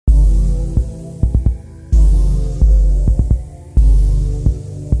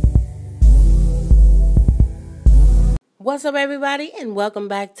What's up, everybody, and welcome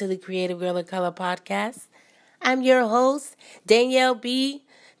back to the Creative Girl of Color podcast. I'm your host, Danielle B.,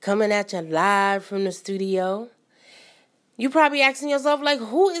 coming at you live from the studio. You're probably asking yourself,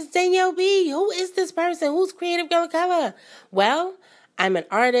 who is Danielle B.? Who is this person? Who's Creative Girl of Color? Well, I'm an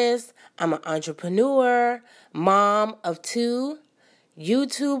artist, I'm an entrepreneur, mom of two,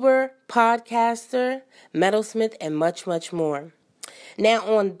 YouTuber, podcaster, metalsmith, and much, much more.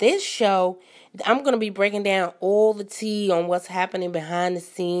 Now, on this show, I'm going to be breaking down all the tea on what's happening behind the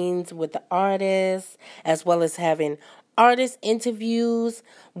scenes with the artists, as well as having artist interviews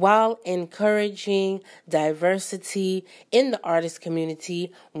while encouraging diversity in the artist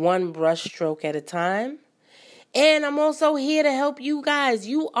community, one brushstroke at a time. And I'm also here to help you guys,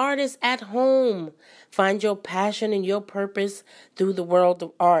 you artists at home, find your passion and your purpose through the world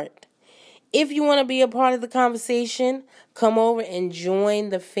of art. If you want to be a part of the conversation, come over and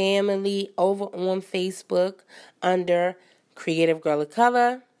join the family over on Facebook under Creative Girl of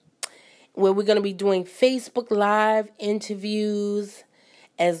Color, where we're going to be doing Facebook Live interviews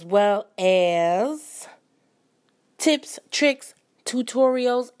as well as tips, tricks,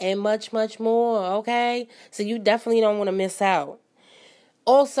 tutorials, and much, much more, okay? So you definitely don't want to miss out.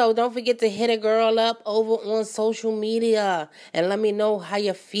 Also, don't forget to hit a girl up over on social media and let me know how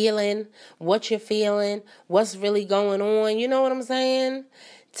you're feeling, what you're feeling, what's really going on. You know what I'm saying?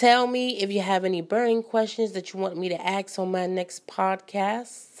 Tell me if you have any burning questions that you want me to ask on my next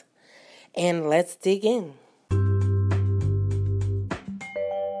podcast. And let's dig in.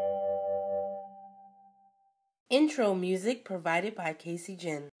 Intro music provided by Casey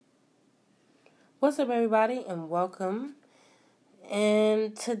Jen. What's up, everybody, and welcome.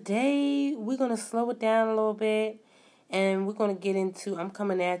 And today we're going to slow it down a little bit and we're going to get into, I'm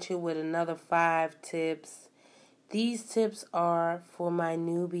coming at you with another 5 tips. These tips are for my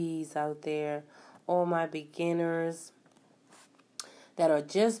newbies out there, all my beginners that are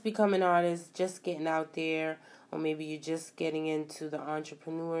just becoming artists, just getting out there, or maybe you're just getting into the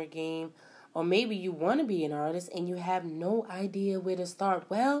entrepreneur game, or maybe you want to be an artist and you have no idea where to start.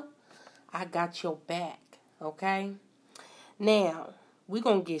 Well, I got your back, okay? Now, we're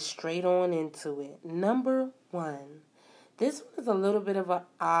going to get straight on into it. Number 1. This one is a little bit of an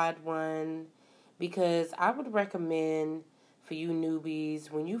odd one because I would recommend for you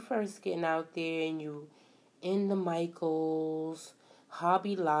newbies, when you first getting out there and you in the Michaels,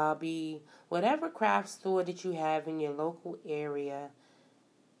 Hobby Lobby, whatever craft store that you have in your local area,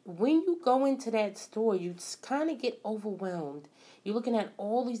 when you go into that store, you kind of get overwhelmed. You're looking at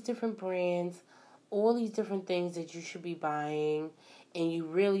all these different brands, all these different things that you should be buying, and you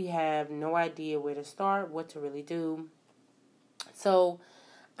really have no idea where to start, what to really do. So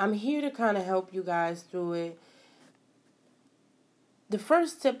I'm here to kind of help you guys through it. The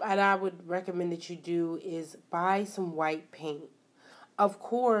first tip that I would recommend that you do is buy some white paint. Of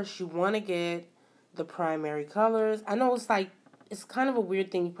course, you want to get the primary colors. I know it's kind of a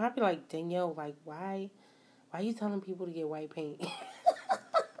weird thing. You're probably like, Danielle, why are you telling people to get white paint?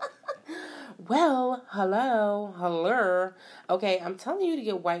 Well, hello. Okay, I'm telling you to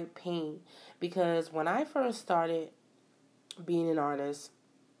get white paint because when I first started being an artist,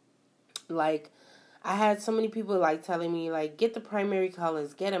 I had so many people telling me get the primary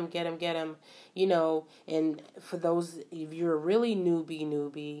colors, get them, and for those, if you're a really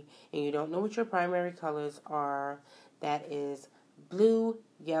newbie and you don't know what your primary colors are, that is blue,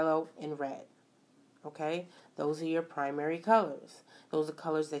 yellow, and red. Okay, those are your primary colors. Those are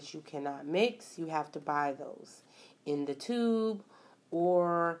colors that you cannot mix. You have to buy those in the tube,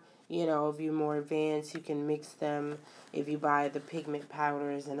 or, if you're more advanced, you can mix them if you buy the pigment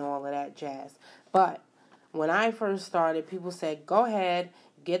powders and all of that jazz. But when I first started, people said, go ahead,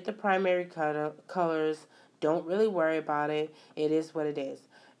 get the primary colors. Don't really worry about it. It is what it is.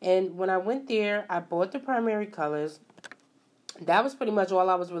 And when I went there, I bought the primary colors. That was pretty much all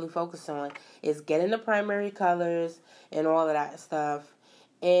I was really focused on, is getting the primary colors and all of that stuff.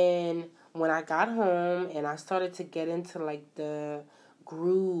 And when I got home and I started to get into the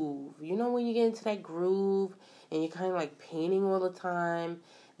groove, when you get into that groove and you're kind of painting all the time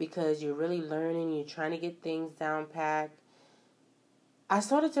because you're really learning, you're trying to get things down packed, I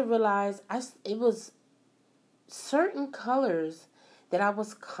started to realize it was certain colors that I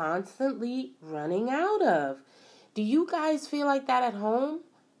was constantly running out of. Do you guys feel like that at home?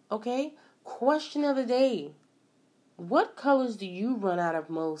 Okay? Question of the day. What colors do you run out of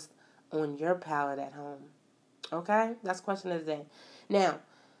most on your palette at home? Okay? That's question of the day. Now,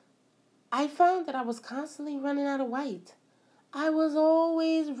 I found that I was constantly running out of white. I was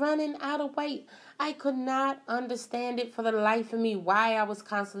always running out of white. I could not understand it for the life of me why I was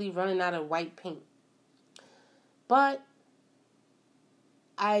constantly running out of white paint. But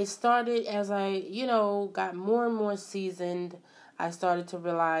I started as got more and more seasoned. I started to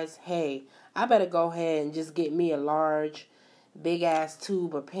realize, hey, I better go ahead and just get me a large, big ass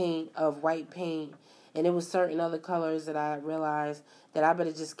tube of paint, of white paint. And it was certain other colors that I realized that I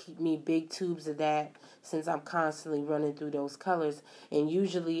better just keep me big tubes of that, since I'm constantly running through those colors. And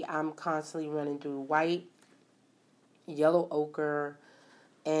usually I'm constantly running through white, yellow ochre,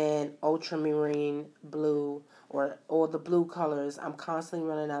 and ultramarine blue, or the blue colors. I'm constantly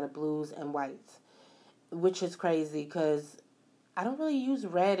running out of blues and whites, which is crazy because I don't really use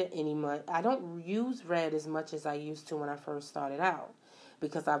red anymore. I don't use red as much as I used to when I first started out,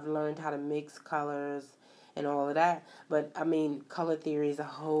 because I've learned how to mix colors and all of that. But I mean, color theory is a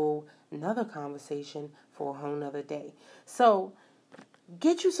whole another conversation for a whole nother day. So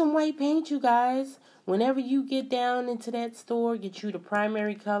get you some white paint, you guys. Whenever you get down into that store, get you the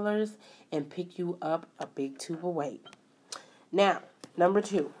primary colors and pick you up a big tube of white. Now, number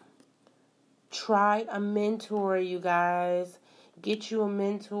 2, try a mentor, you guys. Get you a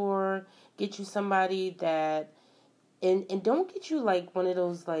mentor. Get you somebody that, and don't get you like one of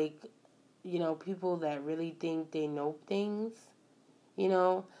those like, people that really think they know things.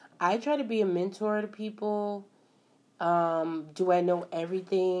 I try to be a mentor to people. Do I know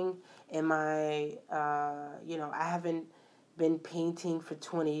everything? Am I, I haven't been painting for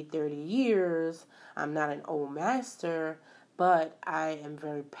 20, 30 years. I'm not an old master, but I am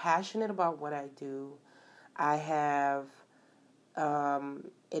very passionate about what I do. I have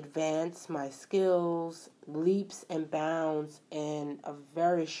advanced my skills leaps and bounds in a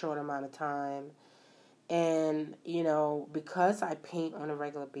very short amount of time. And, because I paint on a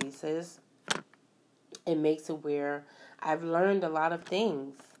regular basis, it makes it where I've learned a lot of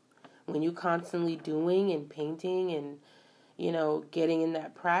things. When you're constantly doing and painting and, getting in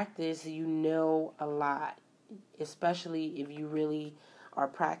that practice, you know a lot, especially if you really are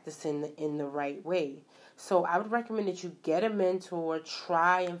practicing in the right way. So I would recommend that you get a mentor,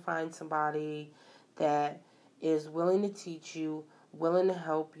 try and find somebody that is willing to teach you, willing to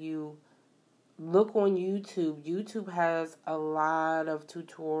help you. Look on YouTube. YouTube has a lot of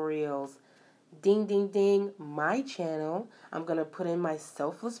tutorials. Ding, ding, ding, my channel. I'm going to put in my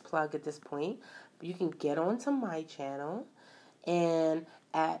selfless plug at this point. You can get onto my channel and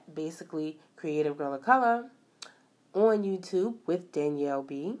at basically Creative Girl of Color on YouTube with Danielle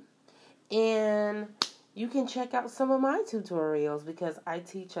B. And you can check out some of my tutorials, because I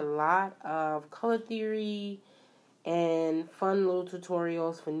teach a lot of color theory and fun little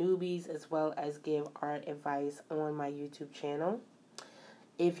tutorials for newbies, as well as give art advice on my YouTube channel.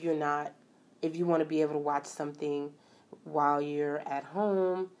 If you want to be able to watch something while you're at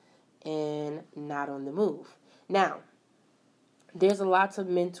home and not on the move. Now, there's lots of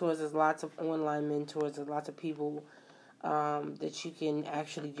mentors, there's lots of online mentors, there's lots of people that you can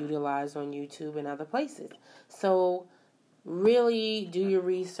actually utilize on YouTube and other places. So really do your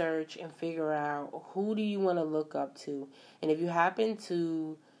research and figure out who do you want to look up to. And if you happen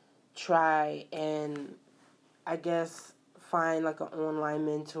to try and, I guess, find like an online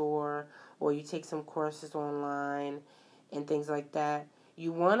mentor, or you take some courses online and things like that,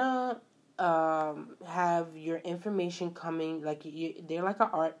 you want to have your information coming, like they're like an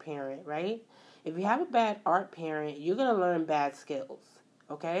art parent, right? If you have a bad art parent, you're going to learn bad skills,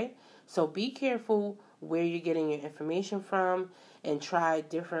 okay? So be careful where you're getting your information from and try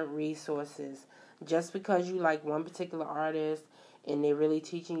different resources. Just because you like one particular artist and they're really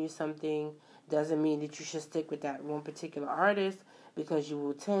teaching you something doesn't mean that you should stick with that one particular artist, because you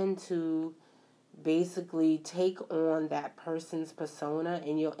will tend to basically take on that person's persona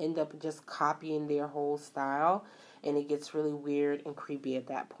and you'll end up just copying their whole style, and it gets really weird and creepy at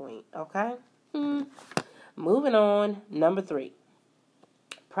that point, okay? Moving on, number 3.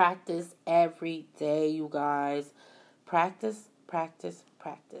 Practice every day, you guys. Practice, practice,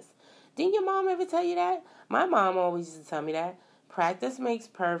 practice. Didn't your mom ever tell you that? My mom always used to tell me that. Practice makes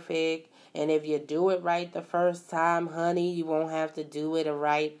perfect. And if you do it right the first time, honey, you won't have to do it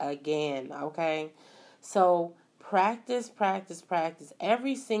right again, okay? So practice, practice, practice.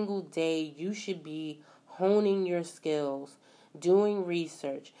 Every single day you should be honing your skills, doing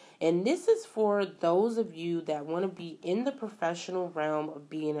research. And this is for those of you that want to be in the professional realm of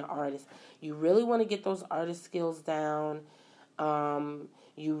being an artist. You really want to get those artist skills down.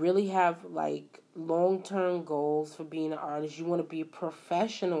 You really have like long-term goals for being an artist. You want to be a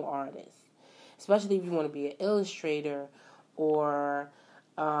professional artist, especially if you want to be an illustrator or,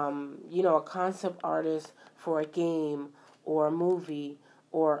 a concept artist for a game or a movie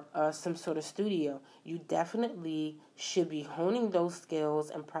or some sort of studio. You definitely should be honing those skills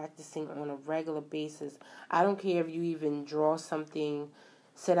and practicing on a regular basis. I don't care if you even draw something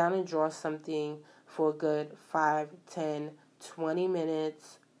sit down and draw something for a good 5, 10, 20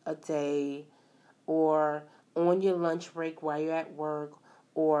 minutes a day, or on your lunch break while you're at work,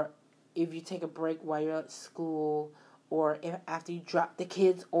 or if you take a break while you're at school, or if after you drop the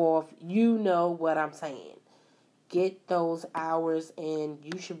kids off. You know what I'm saying. Get those hours in.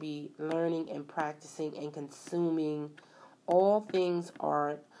 You should be learning and practicing and consuming all things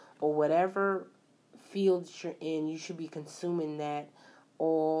art, or whatever field you're in. You should be consuming that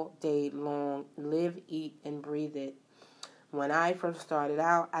all day long. Live, eat, and breathe it. When I first started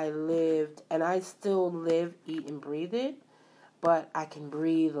out, I lived, and I still live, eat, and breathe it, but I can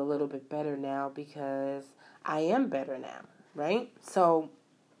breathe a little bit better now because I am better now, right? So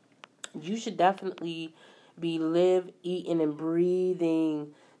you should definitely be live, eating, and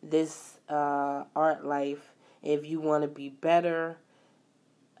breathing this art life if you want to be better.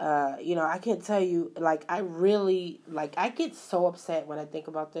 I can't tell you, I get so upset when I think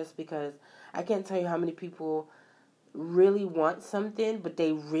about this, because I can't tell you how many people really want something, but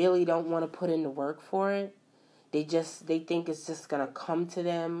they really don't want to put in the work for it. They think it's just going to come to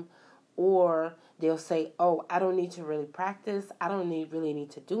them, or they'll say, "Oh, I don't need to really practice. I don't really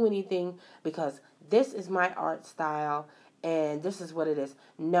need to do anything because this is my art style and this is what it is."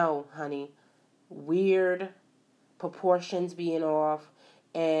 No, honey. Weird proportions being off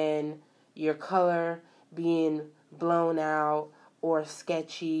and your color being blown out or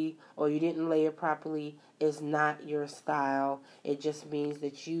sketchy, or you didn't lay it properly, is not your style. It just means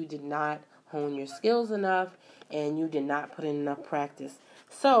that you did not hone your skills enough and you did not put in enough practice.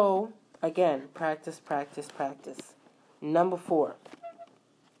 So, again, practice, practice, practice. Number 4,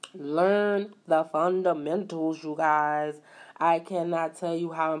 learn the fundamentals, you guys. I cannot tell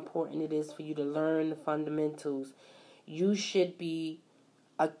you how important it is for you to learn the fundamentals. You should be,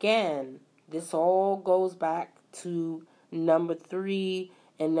 again, this all goes back to number 3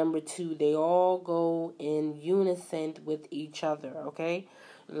 and number 2. They all go in unison with each other, okay?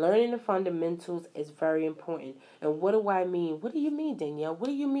 Learning the fundamentals is very important. And what do I mean? What do you mean, Danielle? What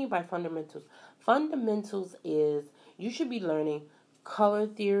do you mean by fundamentals? Fundamentals is you should be learning color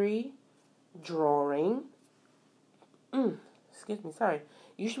theory, drawing. You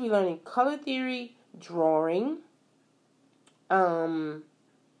should be learning color theory, drawing. You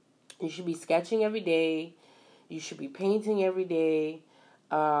should be sketching every day. You should be painting every day.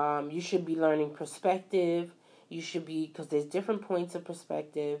 You should be learning perspective. You should be, because there's different points of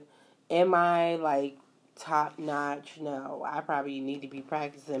perspective. Am I top notch? No, I probably need to be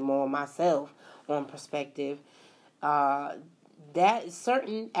practicing more myself on perspective. That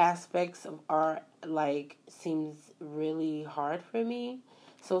certain aspects of art seems really hard for me.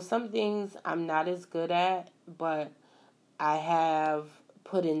 So some things I'm not as good at, but I have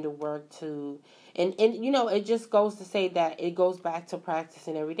put in the work to, and it just goes to say that it goes back to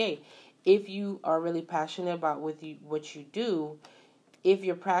practicing every day. If you are really passionate about what you do, if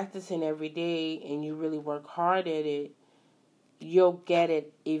you're practicing every day and you really work hard at it, you'll get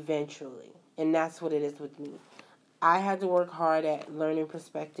it eventually. And that's what it is with me. I had to work hard at learning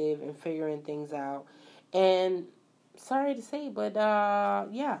perspective and figuring things out. And sorry to say, but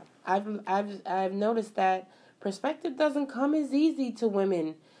yeah, I've noticed that perspective doesn't come as easy to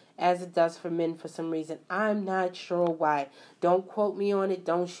women as it does for men for some reason. I'm not sure why. Don't quote me on it.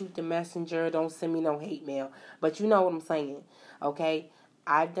 Don't shoot the messenger. Don't send me no hate mail. But you know what I'm saying, okay?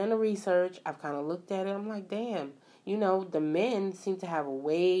 I've done the research. I've kind of looked at it. I'm like, damn. The men seem to have a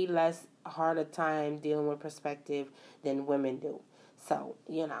way less harder time dealing with perspective than women do. So,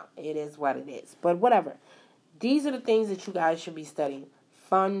 it is what it is. But whatever. These are the things that you guys should be studying.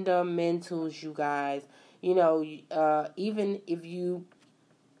 Fundamentals, you guys. Even if you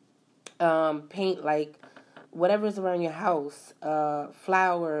paint whatever's around your house,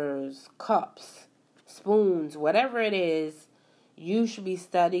 flowers, cups, spoons, whatever it is, you should be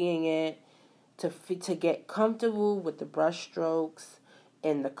studying it to get comfortable with the brush strokes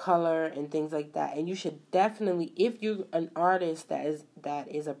and the color and things like that. And you should definitely, if you're an artist that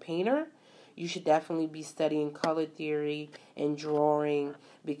is a painter, you should definitely be studying color theory and drawing,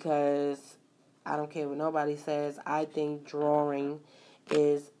 because I don't care what nobody says, I think drawing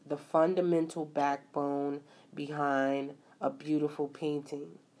is the fundamental backbone behind a beautiful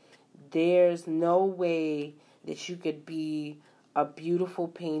painting. There's no way that you could be a beautiful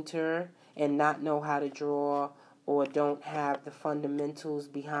painter and not know how to draw, or don't have the fundamentals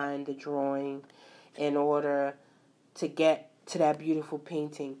behind the drawing in order to get to that beautiful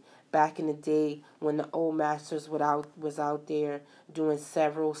painting. Back in the day when the old masters was out there doing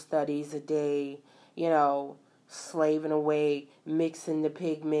several studies a day, slaving away, mixing the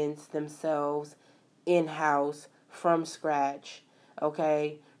pigments themselves in-house from scratch.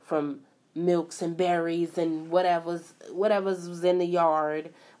 okay, from milks and berries and whatever's was in the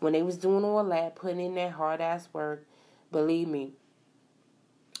yard. When they was doing all that, putting in their hard ass work, believe me,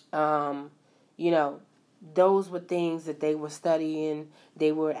 you know, those were things that they were studying.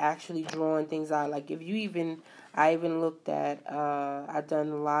 They were actually drawing things out. Like if you even, I even looked at, I've done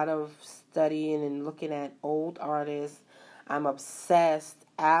a lot of studying and looking at old artists. I'm obsessed,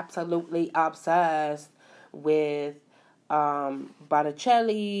 absolutely obsessed with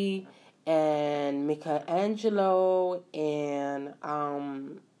Botticelli and Michelangelo and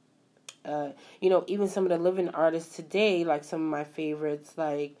even some of the living artists today, like some of my favorites,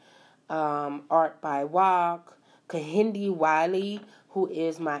 like Art by Wak, Kehinde Wiley, who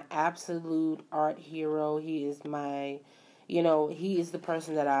is my absolute art hero. He is my, he is the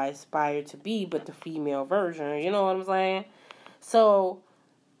person that I aspire to be, but the female version. You know what I'm saying? So,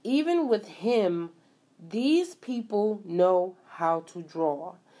 even with him, these people know how to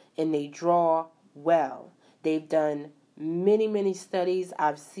draw, and they draw well. They've done many, many studies.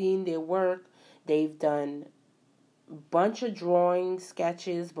 I've seen their work. They've done a bunch of drawing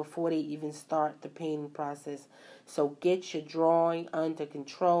sketches before they even start the painting process. So get your drawing under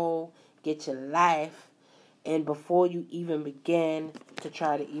control, get your life, and before you even begin to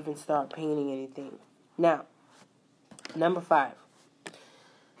try to even start painting anything. Now, number 5.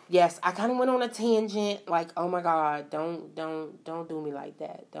 Yes, I kind of went on a tangent. Like, oh my God, don't do me like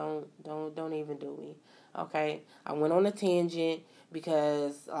that. Don't even do me. Okay, I went on a tangent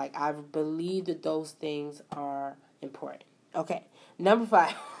because, like, I believe that those things are important. Okay, number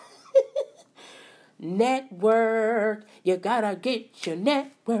 5. Network. You gotta get your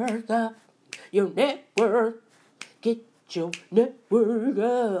network up. Your network. Get your network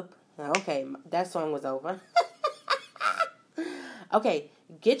up. Okay, that song was over. Okay,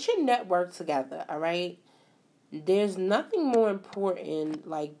 get your network together, all right? There's nothing more important,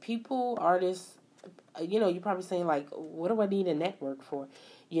 like people, artists, you're probably saying, like, what do I need a network for?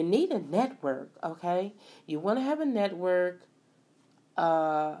 You need a network, okay? You want to have a network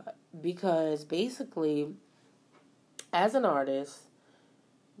because basically, as an artist,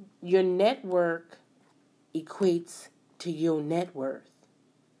 your network equates to your net worth.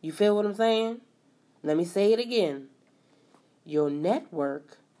 You feel what I'm saying? Let me say it again. Your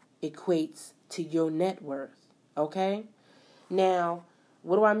network equates to your net worth, okay? Now,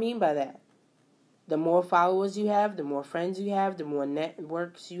 what do I mean by that? The more followers you have, the more friends you have, the more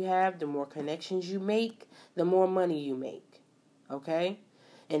networks you have, the more connections you make, the more money you make, okay?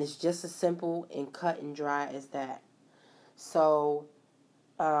 And it's just as simple and cut and dry as that. So,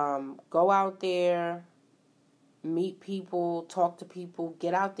 go out there, meet people, talk to people,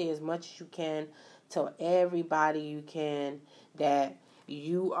 get out there as much as you can. Tell everybody you can that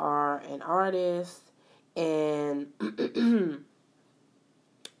you are an artist and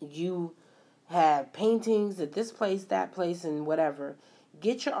you have paintings at this place, that place, and whatever.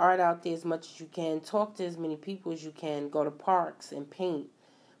 Get your art out there as much as you can. Talk to as many people as you can. Go to parks and paint.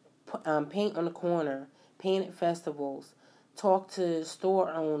 Paint on the corner. Paint at festivals. Talk to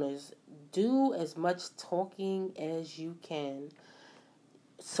store owners. Do as much talking as you can.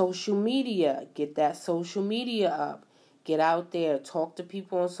 Social media. Get that social media up. Get out there. Talk to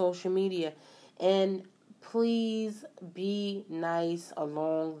people on social media. And please be nice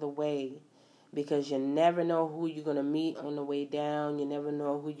along the way. Because you never know who you're going to meet on the way down. You never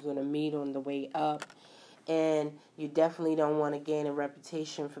know who you're going to meet on the way up. And you definitely don't want to gain a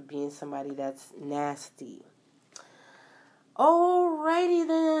reputation for being somebody that's nasty. Alrighty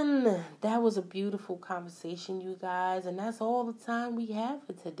then. That was a beautiful conversation, you guys. And that's all the time we have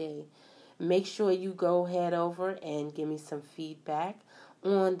for today. Make sure you go head over and give me some feedback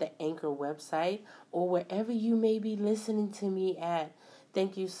on the Anchor website or wherever you may be listening to me at.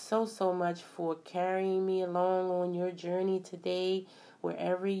 Thank you so much for carrying me along on your journey today,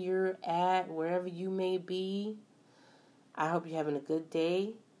 wherever you're at, wherever you may be. I hope you're having a good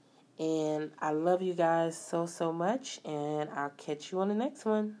day. And I love you guys so much. And I'll catch you on the next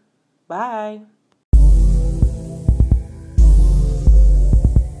one. Bye.